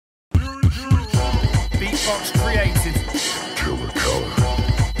Fox created. Killa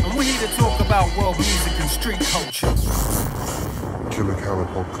Kela. And we're here to talk about world music and street culture. Killa Kela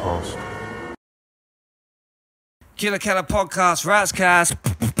podcast. Killa Kela podcast, Ratscast.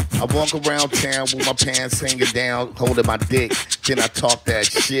 I walk around town with my pants hanging down, holding my dick, then I talk that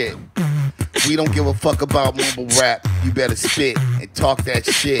shit. We don't give a fuck about mumble rap. You better spit and talk that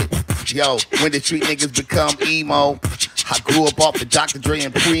shit. Yo, when the street niggas become emo, I grew up off the Dr. Dre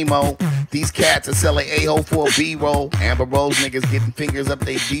and Primo. These cats are selling A-hole for a B-roll. Amber Rose niggas getting fingers up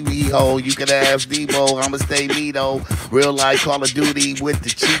they B-wee hole. You can ask Debo, I'ma stay me though. Real life Call of Duty with the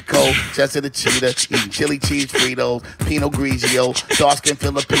cheat code. Chest of the cheetah, eating chili cheese Fritos, Pinot Grigio, dark-skinned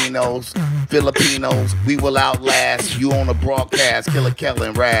Filipinos, we will outlast you on a broadcast. Killa Kela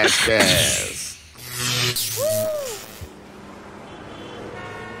and Ratscast.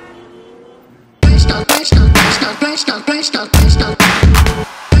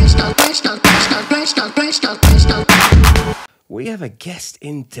 We have a guest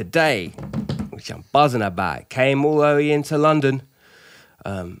in today, which I'm buzzing about. Came all the way into London,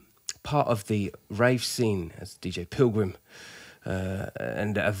 part of the rave scene as DJ Pilgrim,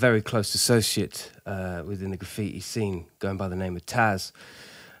 and a very close associate within the graffiti scene, going by the name of Taz.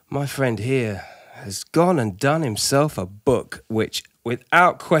 My friend here has gone and done himself a book which,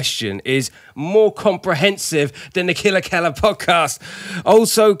 without question, is more comprehensive than the Killa Kela podcast. Oh,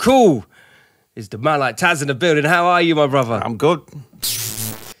 so cool. Is the man like Taz in the building. How are you, my brother? I'm good.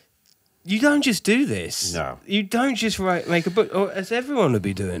 You don't just do this. No. You don't just make a book, or as everyone would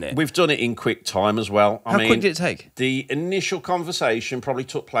be doing it. We've done it in quick time as well. How quick did it take? The initial conversation probably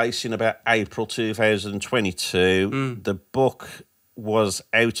took place in about April 2022. The book was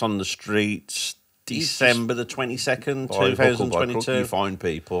out on the streets December the 22nd, 2022. You find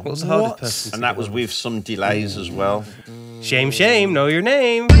people. What's the hardest person? And that was with some delays as well. Shame, shame, know your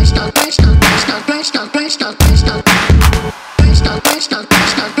name.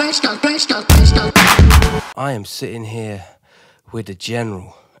 I am sitting here with the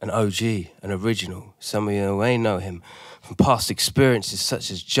General, an OG, an original. Some of you may know him from past experiences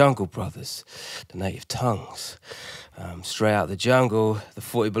such as Jungle Brothers, the Native Tongues, Straight Out the Jungle, the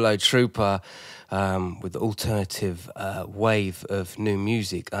 40 Below Trooper, with the alternative wave of new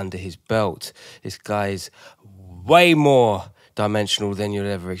music under his belt. This guy's way more dimensional than you'd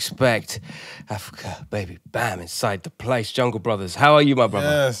ever expect. Africa, baby, bam, inside the place. Jungle Brothers, how are you, my brother?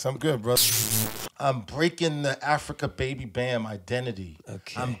 Yes, I'm good, brother. I'm breaking the Africa Baby Bam identity.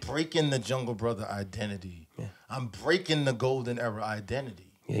 Okay. I'm breaking the Jungle Brother identity. Yeah. I'm breaking the Golden Era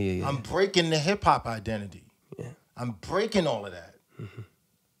identity. Yeah. I'm breaking the hip-hop identity. Yeah. I'm breaking all of that. Mm-hmm.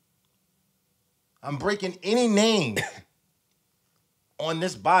 I'm breaking any name on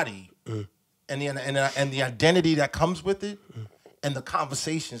this body and the identity that comes with it and the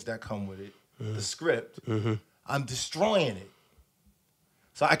conversations that come with it, the script. I'm destroying it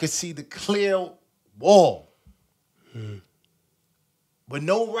so I could see the clear wall with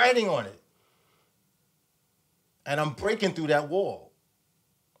no writing on it. And I'm breaking through that wall.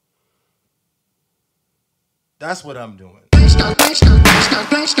 That's what I'm doing.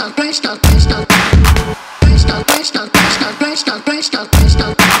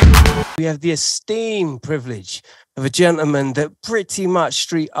 We have the esteemed privilege of a gentleman that pretty much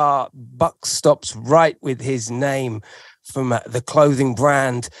street art buck stops right with his name, from the clothing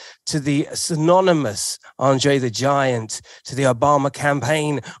brand to the synonymous Andre the Giant to the Obama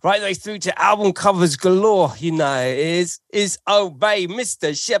campaign, right the way through to album covers galore. You know, is Obey,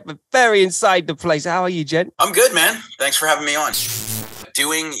 Mr. Shepherd Ferry inside the place. How are you, gent? I'm good, man. Thanks for having me on.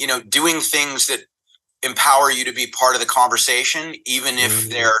 Doing things that empower you to be part of the conversation, even if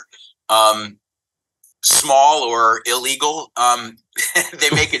they're small or illegal, they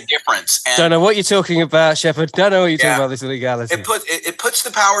make a difference. And don't know what you're talking about, Shepherd. Don't know what you're talking about, this illegality. It puts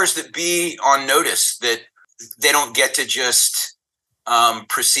the powers that be on notice that they don't get to just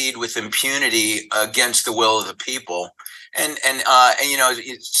proceed with impunity against the will of the people. And you know,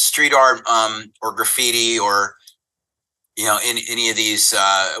 street art or graffiti or, you know, in any of these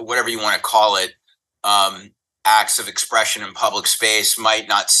whatever you want to call it, acts of expression in public space might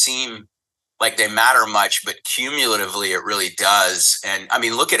not seem like they matter much, but cumulatively it really does. And I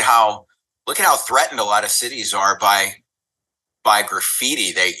mean, look at how threatened a lot of cities are by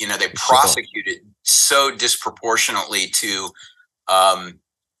graffiti. They prosecute it so disproportionately to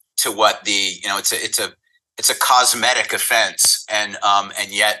what it's a cosmetic offense, and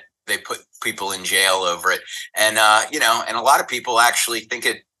yet they put people in jail over it. And and a lot of people actually think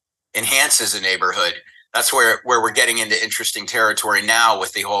it enhances a neighborhood. That's where we're getting into interesting territory now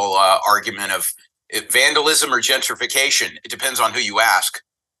with the whole argument of vandalism or gentrification. It depends on who you ask.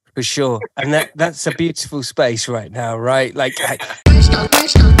 For sure. And that's a beautiful space right now, right? Like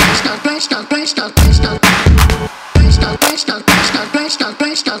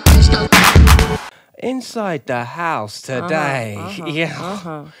inside the house today.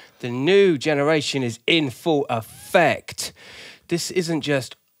 The new generation is in full effect. This isn't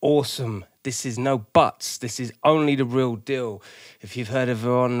just awesome. This is no buts. This is only the real deal. If you've heard of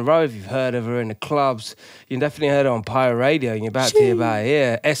her on the road, if you've heard of her in the clubs, you definitely heard her on Pirate Radio, and you're about to hear about it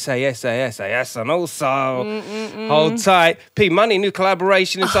here. SAS, and also hold tight. P Money, new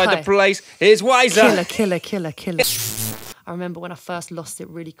collaboration inside the place. Here's Wiser. Killa. I remember when I first lost it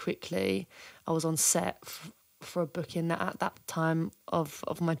really quickly, I was on set for a booking that at that time of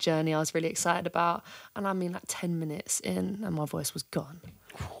my journey I was really excited about. And I mean, like 10 minutes in and my voice was gone.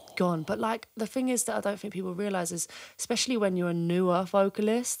 But like the thing is that I don't think people realise is, especially when you're a newer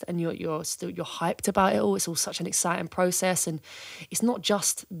vocalist and you're hyped about it all, it's all such an exciting process, and it's not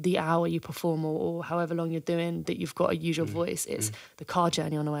just the hour you perform or however long you're doing that you've got to use your voice. It's the car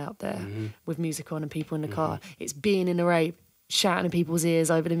journey on the way up there with music on and people in the car. It's being in a rave, shouting in people's ears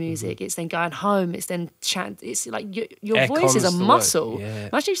over the music. It's then going home. It's then chatting. It's like your voice is a muscle. Yeah.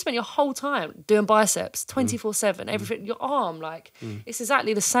 Imagine you spent your whole time doing biceps 24/7. Everything, your arm, like it's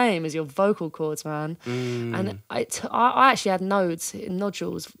exactly the same as your vocal cords, man. And I actually had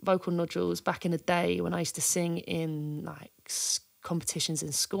nodules, vocal nodules, back in the day when I used to sing in like competitions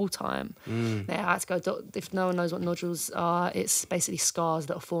in school time. Now I had to go. If no one knows what nodules are, it's basically scars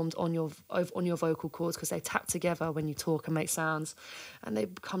that are formed on your vocal cords because they tap together when you talk and make sounds, and they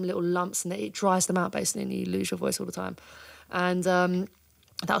become little lumps, and it dries them out basically, and you lose your voice all the time. And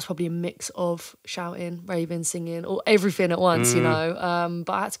that was probably a mix of shouting, raving, singing, or everything at once, you know.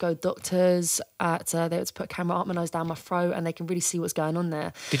 But I had to go doctors. They had to put a camera up my nose, down my throat, and they can really see what's going on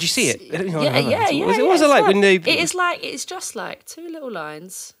there. Did you see it? Yeah. What was it like when they? It's just like two little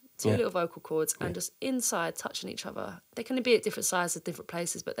lines, two little vocal cords, and just inside touching each other. They can be at different sizes, different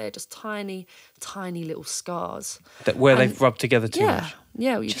places, but they're just tiny, tiny little scars. They've rubbed together too much.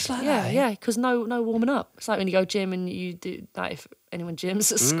 Yeah, just like that. Yeah, because no warming up. It's like when you go gym and you do like if anyone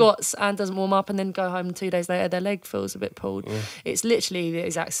gyms, squats and doesn't warm up, and then go home 2 days later, their leg feels a bit pulled. Yeah. It's literally the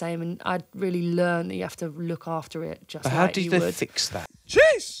exact same, and I really learned that you have to look after it just like you would. How did they fix that?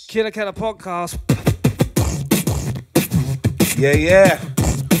 Jeez! Killa Kela podcast. Yeah.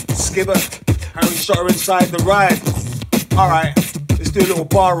 Skipper, Harry Shotter inside the ride. All right, let's do a little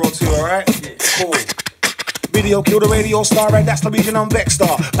bar or two, all right? Cool. Video kill the radio star, right? That's the reason I'm vexed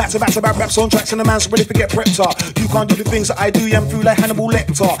star. Back to back raps on tracks, and the man's ready to get prepped are. You can't do the things that I do, yeah, I'm through like Hannibal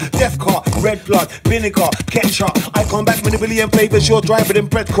Lecter. Death car, red blood, vinegar, ketchup. I come back with a billion flavors, you're driving in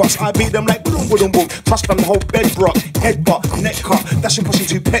bread cross. I beat them like boom, boom, boom. Touch from the whole bed rock, head butt, neck cut. That's your pushing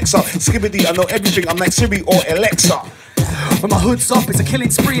two pecs up. Skibbity, I know everything, I'm like Siri or Alexa. When my hood's up, it's a killing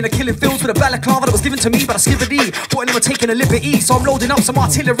spree and a killing fields with a balaclava that was given to me by the skivvy. But anyone taking a liberty, so I'm loading up some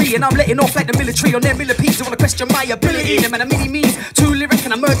artillery and I'm letting off like the military on their millipedes. They wanna question my ability, them and a mini me's too lyric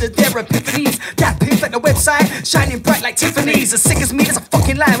and I murdered their epiphanies. That pimp at the website, shining bright like Tiffany's. As sick as me, there's a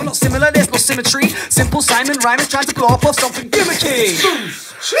fucking lie. We're not similar, there's no symmetry. Simple Simon rhyming, trying to glow up off something gimmicky.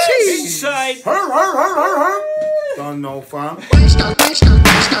 Inside. Her. Don't know, fam.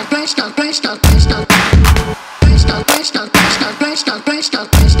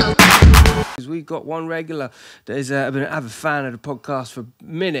 We've got one regular that has been an avid fan of the podcast for a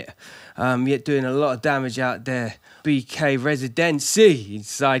minute, yet doing a lot of damage out there. BK Residency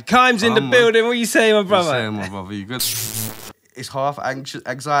inside. Kimes in the building. What are you saying, my brother? I'm saying, my brother, you good? It's half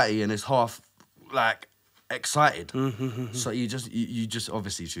anxiety and it's half like excited. So you just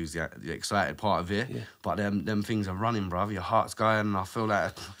obviously choose the excited part of it. Yeah. But them things are running, bruv. Your heart's going, and I feel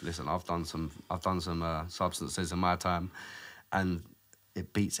like, listen, I've done some substances in my time, and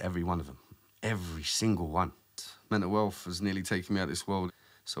it beats every one of them, every single one. Mental health has nearly taken me out of this world.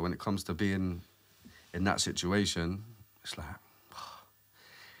 So when it comes to being in that situation, it's like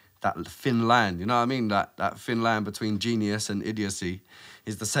that thin line, you know what I mean? That thin line between genius and idiocy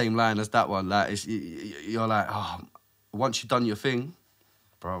is the same line as that one. Like you're like, oh, once you've done your thing,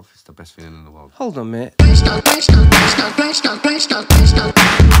 bro, it's the best feeling in the world. Hold on a minute.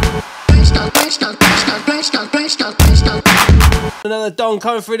 Another Don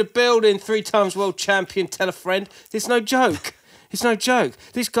coming through the building, 3 times world champion, tell a friend. It's no joke. It's no joke.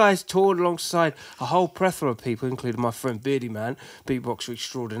 This guy's toured alongside a whole plethora of people, including my friend Beardy Man, beatboxer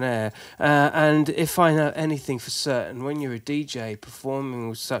extraordinaire. And if I know anything for certain, when you're a DJ performing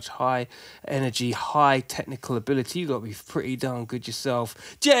with such high energy, high technical ability, you got to be pretty darn good yourself.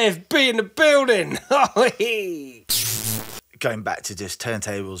 JFB in the building. Going back to just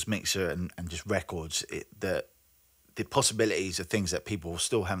turntables, mixer, and just records, the the possibilities of things that people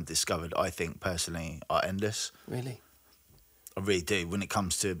still haven't discovered, I think personally, are endless. Really? I really do. When it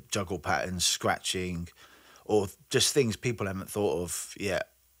comes to juggle patterns, scratching, or just things people haven't thought of yet,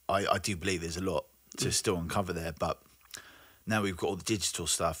 I do believe there's a lot to still uncover there. But now we've got all the digital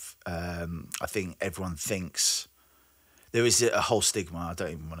stuff. I think everyone thinks there is a whole stigma. I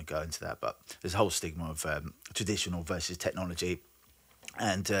don't even want to go into that, but there's a whole stigma of traditional versus technology.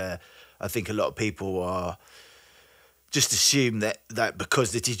 And I think a lot of people are just assume that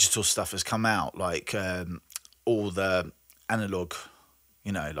because the digital stuff has come out, like all the analog,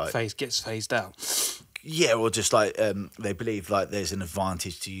 you know, like gets phased out. Yeah, or just like they believe like there's an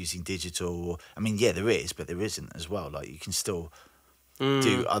advantage to using digital. I mean, yeah, there is, but there isn't as well. Like you can still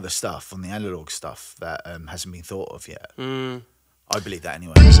do other stuff on the analog stuff that hasn't been thought of yet. I believe that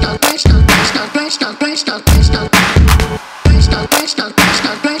anyway.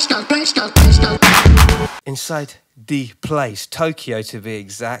 Inside the place, Tokyo to be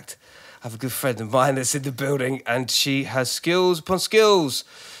exact. I have a good friend of mine that's in the building, and she has skills upon skills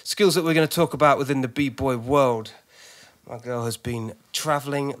that we're going to talk about within the b-boy world. My girl has been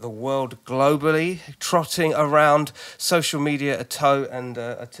travelling the world globally, trotting around social media a toe, and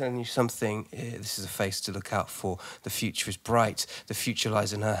I'm telling you something, this is a face to look out for. The future is bright. The future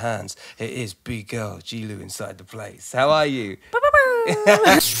lies in her hands. It is B-girl Jilu inside the place. How are you?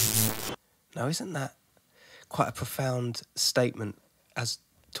 Now, isn't that quite a profound statement as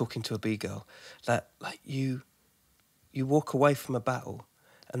talking to a B-girl? That, like, you walk away from a battle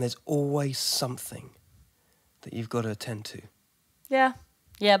and there's always something that you've got to attend to. Yeah,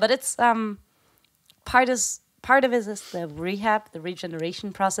 but it's part of it is the rehab, the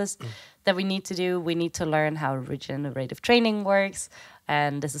regeneration process that we need to do. We need to learn how regenerative training works,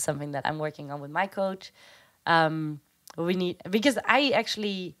 and this is something that I'm working on with my coach. Because I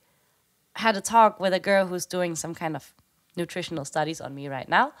actually had a talk with a girl who's doing some kind of nutritional studies on me right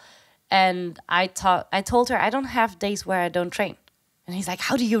now, and I told her I don't have days where I don't train. And he's like,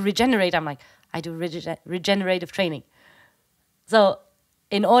 how do you regenerate? I'm like, I do regenerative training. So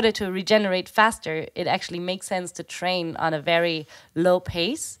in order to regenerate faster, it actually makes sense to train on a very low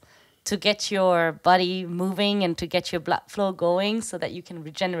pace to get your body moving and to get your blood flow going so that you can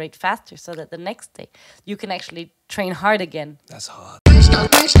regenerate faster, so that the next day you can actually train hard again. That's hard.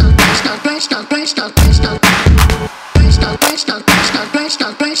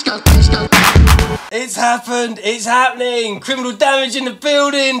 It's happened. It's happening. Criminal Damage in the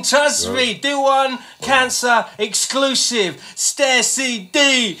building. Trust me. Do One Cancer exclusive. Stare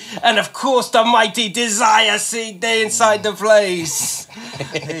CD. And of course the mighty Desire CD inside the place.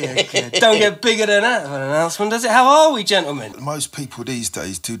 Don't get bigger than that of an announcement, does it? How are we, gentlemen? Most people these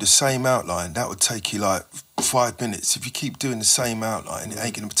days do the same outline. That would take you like 5 minutes. If you keep doing the same outline, it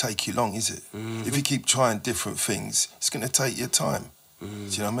ain't going to take you long, is it? If you keep trying different things, it's going to take your time. Do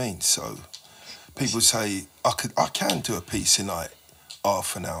you know what I mean? So people say, I can do a piece in like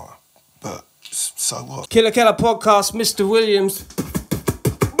half an hour, but so what? Killa Kela podcast, Mr. Williams.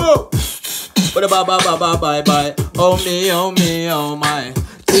 Bye. Oh me, oh my.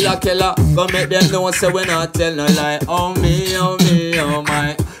 Killa Kela, go make them know say we not tell no lie. Oh me, oh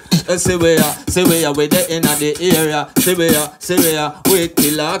my. See where we the in the area. See where we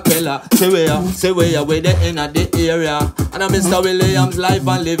Killa Kela. See where we the in the area. And I'm Mr. Williams live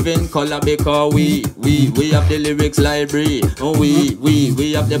and living color because we have the lyrics library. Oh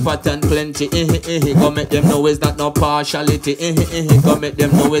we have the pattern plenty. Go make them know it's not no partiality. Go make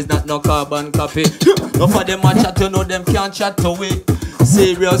them know it's not no carbon copy. No for them a chat to know them can't chat to we.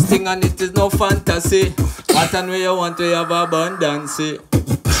 Serious thing and it is no fantasy. Pattern where you want to have abundance.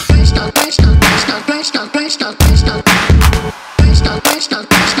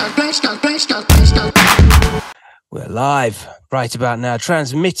 We're live right about now,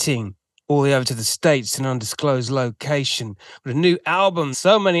 transmitting all the way over to the States in an undisclosed location with a new album.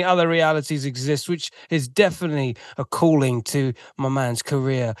 So many other realities exist, which is definitely a calling to my man's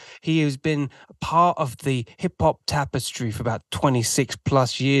career. He has been a part of the hip-hop tapestry for about 26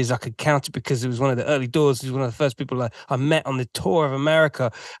 plus years. I could count it because it was one of the early doors. He was one of the first people I met on the tour of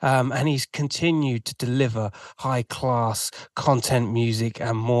America. And he's continued to deliver high-class content, music,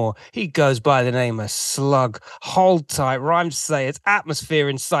 and more. He goes by the name of Slug. Hold tight, rhymes say it's atmosphere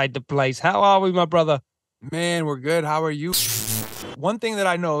inside the place. How are we, my brother? Man, we're good. How are you? One thing that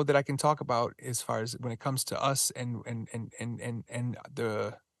I know that I can talk about as far as when it comes to us and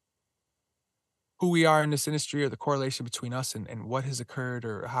the who we are in this industry, or the correlation between us and what has occurred,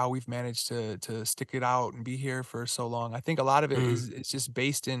 or how we've managed to stick it out and be here for so long. I think a lot of it is it's just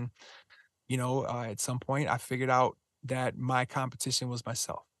based in, at some point I figured out that my competition was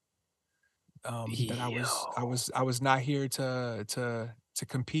myself. that I was not here to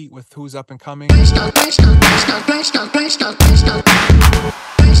compete with who's up and coming.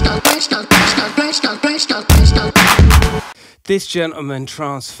 This gentleman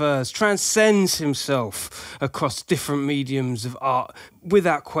transcends himself across different mediums of art.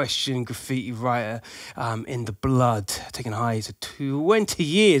 Without question, graffiti writer in the blood, taking highs of 20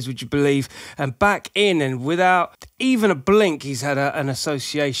 years, would you believe? And back in, and without even a blink, he's had an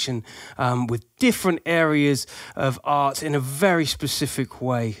association with different areas of art in a very specific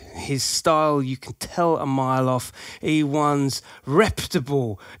way. His style, you can tell a mile off. E1's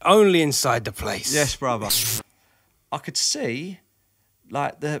reputable, only inside the place. Yes, brother. I could see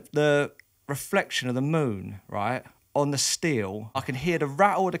like the reflection of the moon, right, on the steel. I can hear the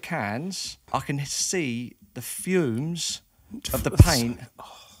rattle of the cans. I can see the fumes of the paint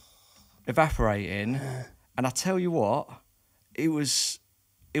evaporating. And I tell you what, it was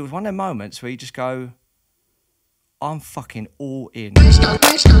one of them moments where you just go, I'm fucking all in.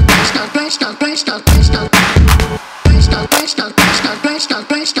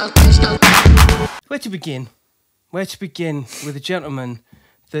 Where to begin? Where to begin with a gentleman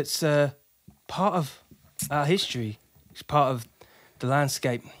that's part of our history? He's part of the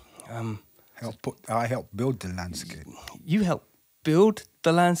landscape. I helped build the landscape. You helped build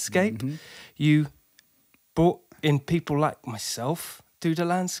the landscape. Mm-hmm. You brought in people like myself to the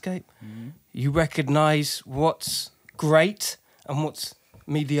landscape. Mm-hmm. You recognise what's great and what's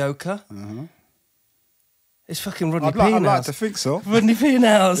mediocre. Mm-hmm. It's fucking Rodney P. I'd like to think so. Rodney P.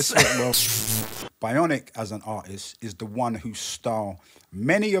 Well, Bionic as an artist is the one whose style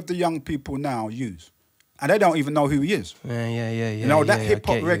many of the young people now use. And they don't even know who he is. Yeah. You know, that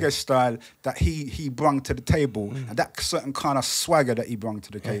hip-hop reggae style that he brung to the table, and that certain kind of swagger that he brung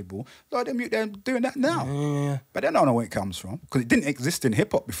to the table, a lot of them, they're doing that now. But they don't know where it comes from, because it didn't exist in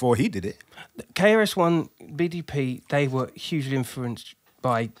hip-hop before he did it. KRS-One, BDP, they were hugely influenced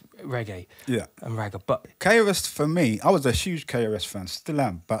by reggae and ragga. But KRS, for me, I was a huge KRS fan, still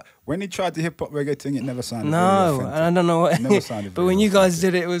am. But when he tried the hip hop reggae thing, it never sounded very authentic. I don't know what. It never sounded but when you guys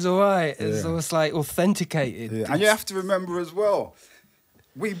did it, it was all right. It was almost like authenticated. Yeah. And you have to remember as well,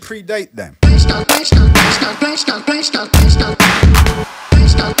 we predate them.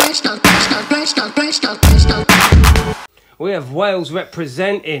 We have Wales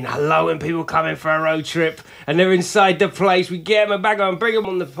representing. Hello, and people coming for a road trip and they're inside the place. We get them a bag and bring them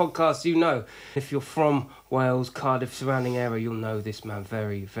on the podcast, you know. If you're from Wales, Cardiff, surrounding area, you'll know this man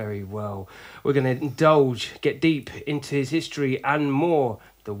very, very well. We're going to indulge, get deep into his history and more.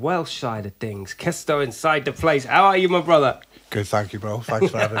 The Welsh side of things. Kesto inside the place. How are you, my brother? Good, thank you, bro. Thanks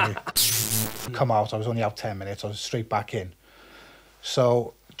for having me. Come out, I was only out 10 minutes. I was straight back in.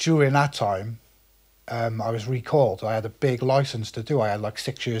 So during that time, I was recalled. I had a big license to do. I had like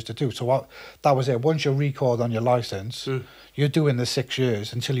 6 years to do. So that was it. Once you're recalled on your license, you're doing the 6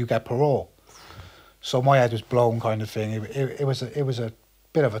 years until you get parole. So my head was blown, kind of thing. It was a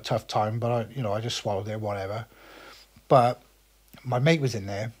bit of a tough time, but I just swallowed it, whatever. But my mate was in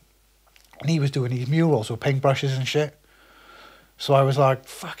there, and he was doing these murals with paintbrushes and shit. So I was like,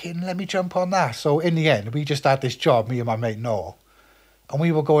 fucking, let me jump on that. So in the end, we just had this job, me and my mate Noel, and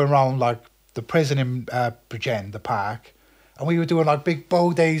we were going around like the prison in Bridgend, the park, and we were doing like big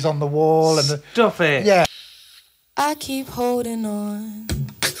bow days on the wall. And Stop it. Yeah. I keep holding on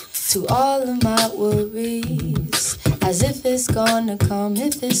to all of my worries, as if it's gonna come,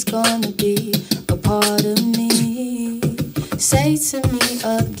 if it's gonna be a part of me. Say to me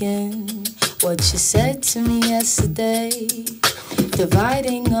again what you said to me yesterday.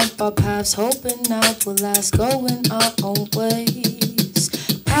 Dividing up our paths, hoping that we'll last, going our own ways.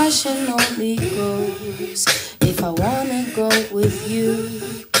 Passion only grows if I wanna grow with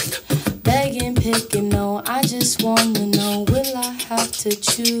you. Begging, picking, no, I just wanna know, will I have to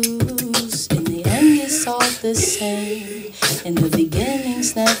choose? In the end, it's all the same. In the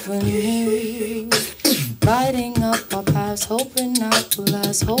beginnings, never knew. Riding up our paths, hoping not will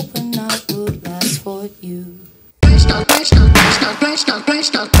last, hoping not will last for you.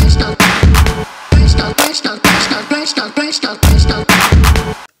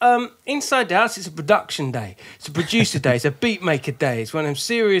 Inside the House, it's a production day. It's a producer day. It's a beat maker day. It's one of them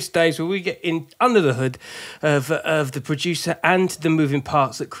serious days where we get in under the hood of the producer and the moving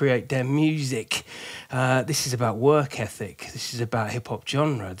parts that create their music. This is about work ethic. This is about hip hop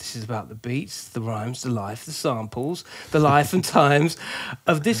genre. This is about the beats, the rhymes, the life, the samples, the life and times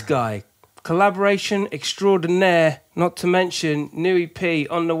of this guy. Collaboration extraordinaire, not to mention new EP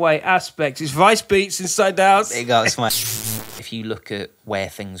on the way, Aspects. It's Vice Beats inside the house. There you go, it's my... If if you look at where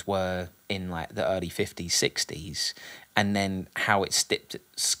things were in like the early 50s, 60s, and then how it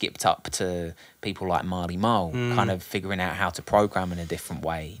skipped up to people like Marley Marl, kind of figuring out how to program in a different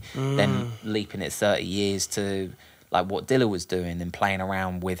way, then leaping it 30 years to like what Dilla was doing and playing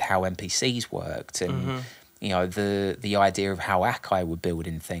around with how MPCs worked, and you know, the idea of how Akai were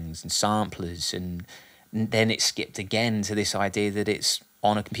building things and samplers, and then it skipped again to this idea that it's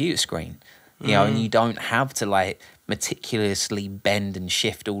on a computer screen, you know, and you don't have to like meticulously bend and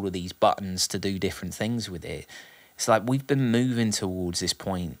shift all of these buttons to do different things with it. It's like we've been moving towards this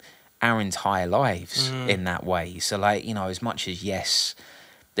point our entire lives in that way. So like, you know, as much as yes,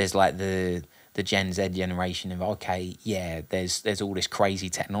 there's like the Gen Z generation of, okay, yeah, there's all this crazy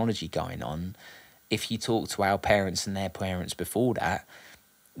technology going on. If you talk to our parents and their parents before that,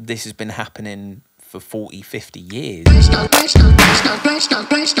 this has been happening for 40, 50 years.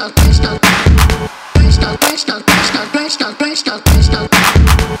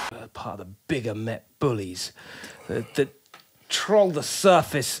 Part of the bigger Met bullies that troll the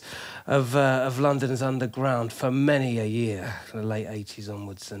surface of London's underground for many a year, from the late 80s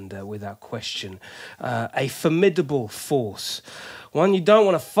onwards, and without question, a formidable force. One you don't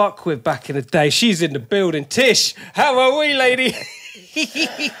want to fuck with back in the day. She's in the building. Tish, how are we, lady?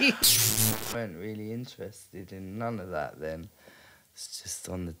 Weren't really interested in none of that then. It's just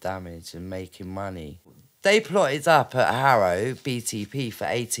on the damage and making money. They plotted up at Harrow, BTP, for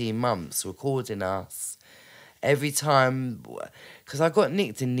 18 months, recording us. Every time, because I got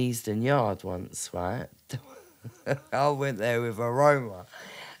nicked in Neasden Yard once, right? I went there with Aroma.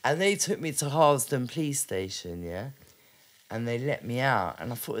 And they took me to Harlesden Police Station, yeah? And they let me out.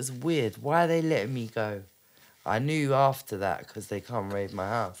 And I thought it was weird. Why are they letting me go? I knew after that because they come raid my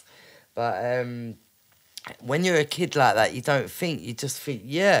house. But when you're a kid like that, you don't think. You just think,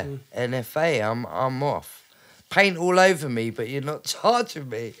 yeah, NFA, I'm off. Paint all over me, but you're not charging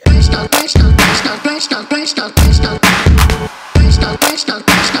me. We've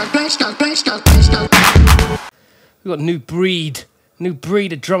got new breed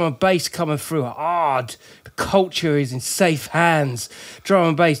of drum and bass coming through hard. The culture is in safe hands. Drum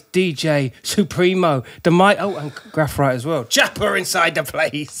and bass DJ Supremo, the mic, and Graphite as well. Japper inside the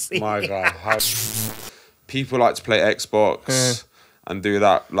place. My God, people like to play Xbox and do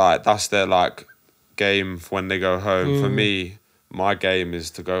that. Like that's their like game when they go home. For me, my game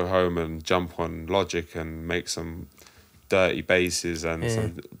is to go home and jump on Logic and make some dirty basses and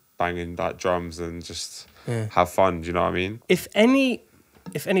some banging like drums and just have fun. Do you know what I mean? If any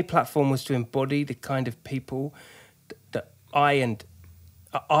platform was to embody the kind of people that I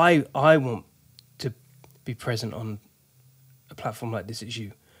want to be present on a platform like this, it's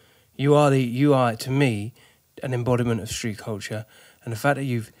you. You are to me an embodiment of street culture, and the fact that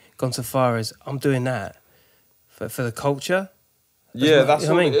you've gone so far as I'm doing that for the culture. That's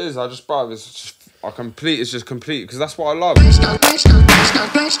what it is. I just, bro, it's just it's just complete because that's what I love.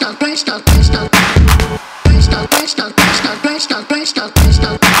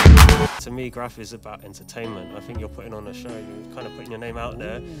 To me, graph is about entertainment. I think you're putting on a show. You're kind of putting your name out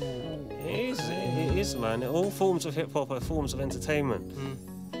there. It is, man. All forms of hip hop are forms of entertainment.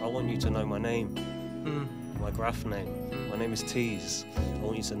 I want you to know my name, my graph name. My name is Tease. I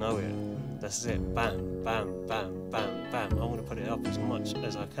want you to know it. That's it. Bam, bam, bam, bam, bam. I want to put it up as much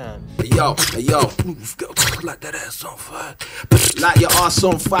as I can. Yo, like that ass on fire. Like your ass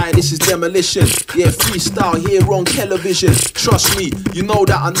on fire, this is demolition. Yeah, freestyle here on television. Trust me, you know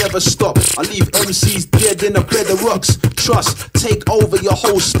that I never stop. I leave MCs dead in a bed of rocks. Trust, take over your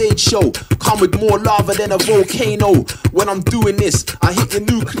whole stage show. Come with more lava than a volcano. When I'm doing this, I hit your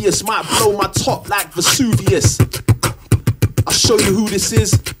nucleus. Might blow my top like Vesuvius. I'll show you who this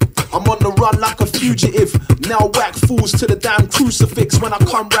is. I'm on the run like a fugitive. Now whack fools to the damn crucifix. When I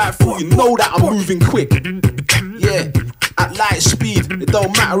come right through, you know that I'm moving quick. Yeah, at light speed. It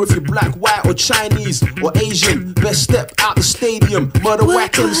don't matter if you're black, white or Chinese or Asian. Best step out the stadium. Murder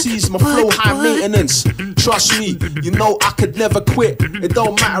whack MCs, my flow high maintenance. Trust me, you know I could never quit. It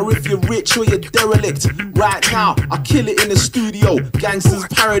don't matter if you're rich or you're derelict. Right now, I kill it in the studio. Gangsters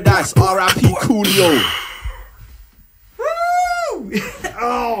Paradise, R.I.P. Coolio.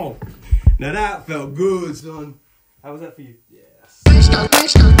 Oh, now that felt good, son. How was that for you? Yes.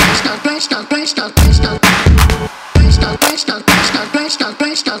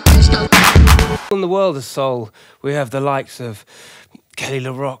 In the world of soul, we have the likes of Killa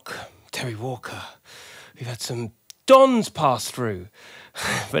Kela, Terry Walker. We've had some Dons passed through.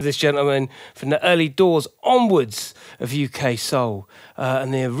 But this gentleman, from the early doors onwards of UK soul,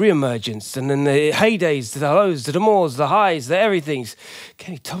 and the re-emergence, and then the heydays, the lows, the moors, the highs, the everythings.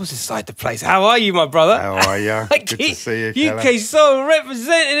 Kenny Thomas inside the place. How are you, my brother? How are you? Good to see you, UK soul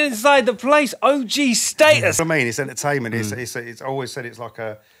represented inside the place. OG status. I mean, it's entertainment. It's I always said it's like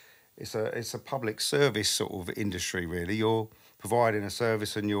it's a public service sort of industry. Really, you're providing a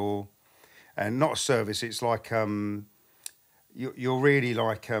service, and not a service. It's like you're really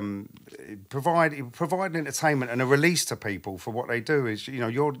like providing entertainment and a release to people for what they do. Is you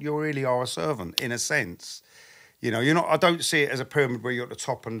really are a servant in a sense. You're not. I don't see it as a pyramid where you're at the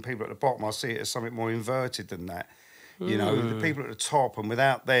top and people at the bottom. I see it as something more inverted than that. The people at the top, and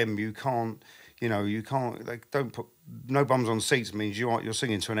without them, you can't. You can't. They don't put no bums on seats. Means you're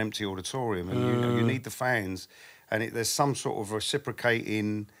singing to an empty auditorium, and you need the fans, and there's some sort of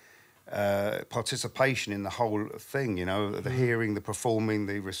reciprocating participation in the whole thing, the hearing, the performing,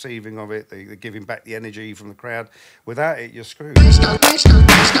 the receiving of it, the giving back the energy from the crowd. Without it, you're screwed. I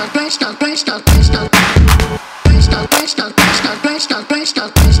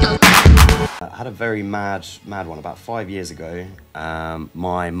had a very mad one about 5 years ago.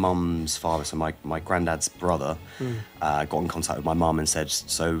 My mum's father, so my granddad's brother, got in contact with my mum and said,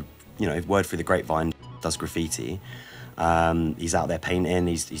 word through the grapevine, does graffiti. He's out there painting,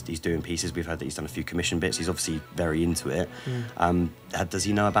 he's doing pieces. We've heard that he's done a few commission bits. He's obviously very into it. Does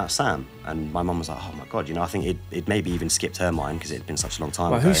he know about Sam? And my mum was like, oh my God, I think it maybe even skipped her mind because it had been such a long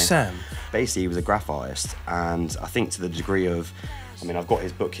time ago. Who's Sam? Basically, he was a graph artist, and I think to the degree of, I've got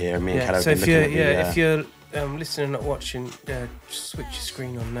his book here, and me and Kela have been looking at if you're listening and not watching, just switch your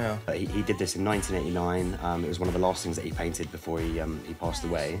screen on now. He did this in 1989. It was one of the last things that he painted before he passed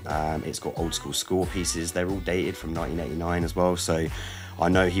away. It's got old school score pieces. They're all dated from 1989 as well. So I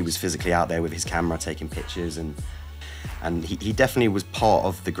know he was physically out there with his camera taking pictures, and he definitely was part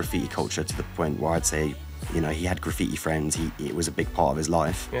of the graffiti culture to the point where I'd say, he had graffiti friends. It was a big part of his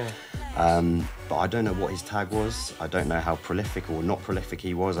life. Yeah. But I don't know what his tag was. I don't know how prolific or not prolific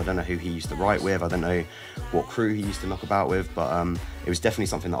he was. I don't know who he used to write with. I don't know what crew he used to knock about with. But it was definitely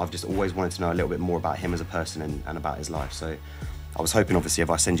something that I've just always wanted to know a little bit more about him as a person and about his life. So I was hoping, obviously, if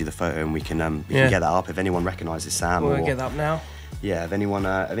I send you the photo and we can get that up, if anyone recognises Sam. We'll get that up now. Yeah, if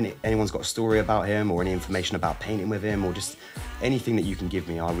anyone's got a story about him or any information about painting with him or just anything that you can give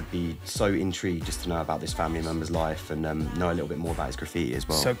me, I would be so intrigued just to know about this family member's life and know a little bit more about his graffiti as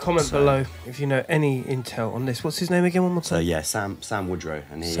well. So comment below if you know any intel on this. What's his name again, one more time? So yeah, Sam Woodrow,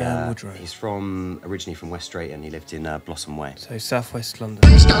 and Sam Woodrow. He's originally from West Drayton. He lived in Blossom Way. So southwest London.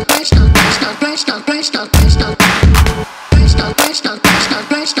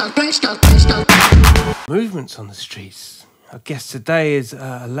 Movements on the streets. Our guest today is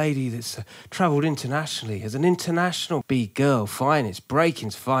a lady that's travelled internationally as an international B-girl, finest,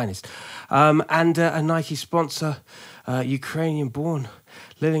 breaking's finest, and a Nike sponsor, Ukrainian-born,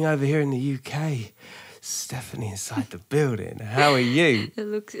 living over here in the UK. Stephanie inside the building. How are you?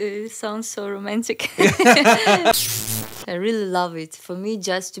 It sounds so romantic. I really love it. For me,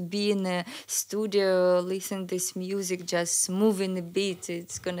 just to be in a studio, listen to this music, just moving the beat,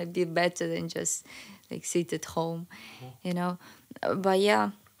 it's gonna be better than just sit at home, But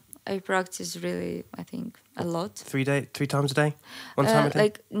yeah, I practice really, I think, a lot. 3 times a day? 1 time a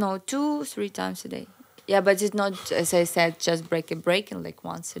day? 2-3 times a day. Yeah, but it's not, as I said, just break and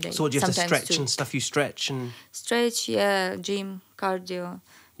once a day. So what, do you have to Sometimes stretch and stuff? You stretch and... Stretch, yeah, gym, cardio.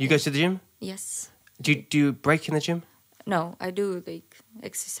 You go to the gym? Yes. Do you break in the gym? No, I do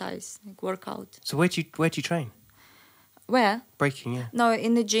exercise, workout. So where do you train? Where? Breaking, yeah. No,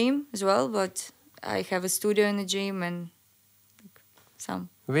 in the gym as well, but I have a studio in the gym and some.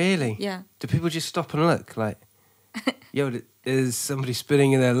 Really? Yeah. Do people just stop and look yo, there's somebody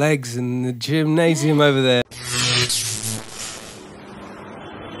spinning in their legs in the gymnasium over there?